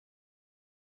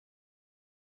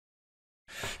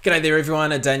G'day there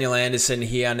everyone, Daniel Anderson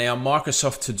here. Now,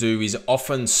 Microsoft To Do is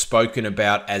often spoken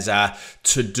about as a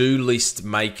to-do list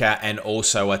maker and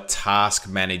also a task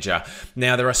manager.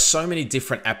 Now, there are so many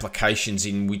different applications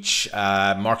in which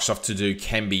Microsoft To Do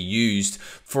can be used.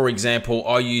 For example,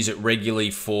 I use it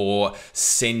regularly for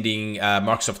sending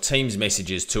Microsoft Teams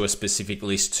messages to a specific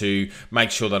list to make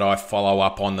sure that I follow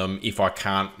up on them if I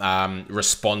can't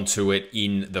respond to it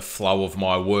in the flow of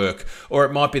my work. Or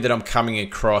it might be that I'm coming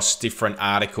across different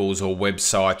articles or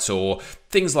websites or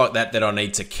things like that that I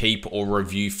need to keep or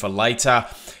review for later.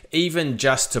 Even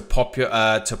just to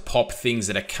pop things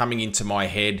that are coming into my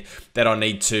head that I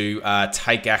need to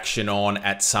take action on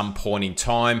at some point in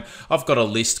time. I've got a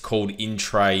list called In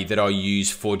Tray that I use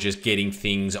for just getting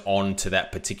things onto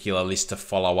that particular list to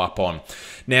follow up on.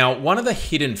 Now, one of the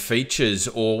hidden features,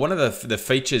 or one of the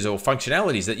features or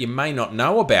functionalities that you may not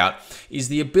know about, is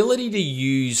the ability to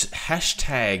use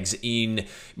hashtags in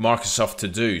Microsoft To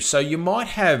Do. So you might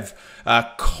have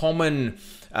common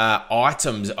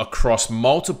items across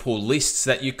multiple lists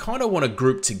that you kind of want to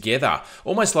group together,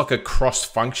 almost like a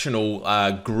cross-functional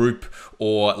group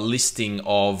or listing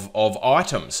of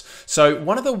items. So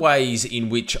one of the ways in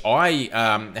which I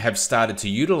have started to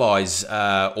utilize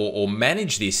or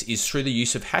manage this is through the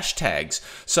use of hashtags.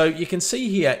 So you can see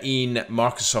here in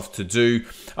Microsoft To Do,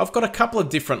 I've got a couple of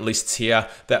different lists here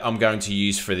that I'm going to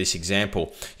use for this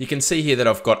example. You can see here that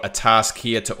I've got a task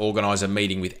here to organize a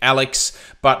meeting with Alex,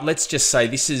 but let's just say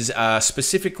this is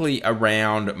specifically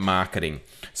around marketing.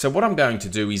 So what I'm going to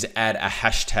do is add a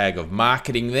hashtag of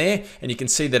marketing there, and you can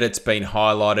see that it's been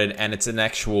highlighted and it's an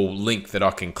actual link that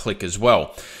I can click as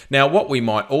well. Now, what we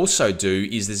might also do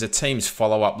is there's a Teams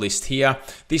follow-up list here.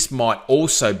 This might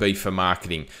also be for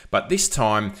marketing, but this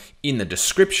time in the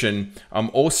description, I'm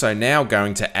also now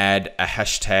going to add a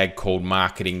hashtag called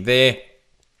marketing there,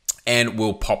 and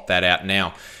we'll pop that out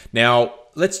now. Now,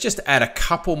 let's just add a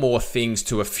couple more things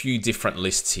to a few different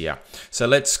lists here. So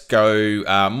let's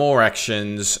go more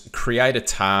actions, create a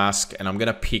task, and I'm going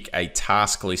to pick a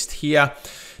task list here.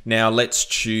 Now let's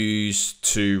choose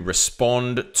to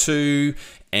respond to,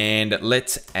 and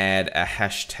let's add a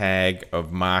hashtag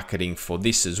of marketing for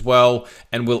this as well,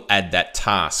 and we'll add that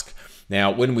task. Now,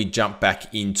 when we jump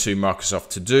back into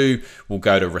Microsoft To Do, we'll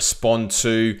go to respond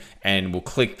to, and we'll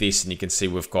click this, and you can see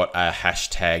we've got a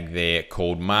hashtag there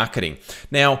called marketing.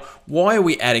 Now, why are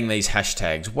we adding these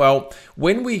hashtags? Well,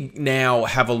 when we now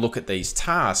have a look at these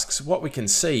tasks, what we can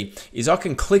see is I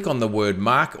can click on the word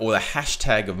mark or the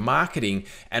hashtag of marketing,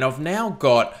 and I've now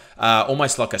got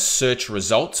almost like a search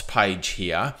results page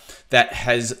here that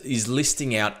is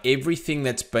listing out everything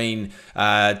that's been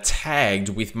tagged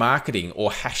with marketing or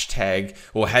hashtag,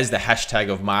 or has the hashtag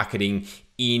of marketing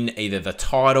in either the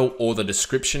title or the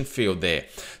description field there.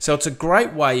 So it's a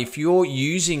great way if you're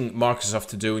using Microsoft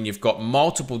To Do and you've got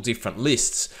multiple different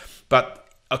lists, but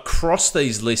across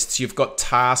these lists you've got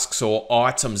tasks or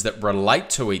items that relate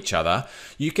to each other,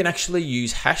 you can actually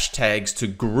use hashtags to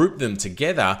group them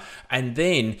together, and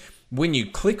then when you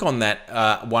click on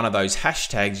that one of those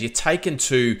hashtags, you're taken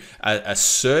to a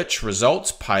search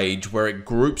results page where it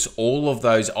groups all of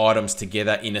those items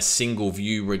together in a single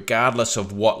view, regardless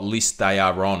of what list they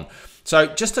are on. So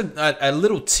just a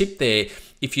little tip there.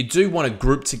 If you do want to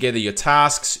group together your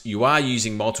tasks, you are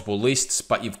using multiple lists,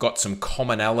 but you've got some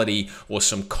commonality or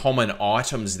some common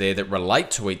items there that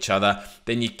relate to each other,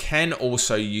 then you can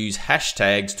also use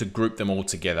hashtags to group them all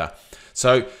together.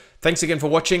 So thanks again for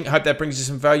watching. I hope that brings you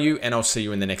some value, and I'll see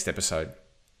you in the next episode.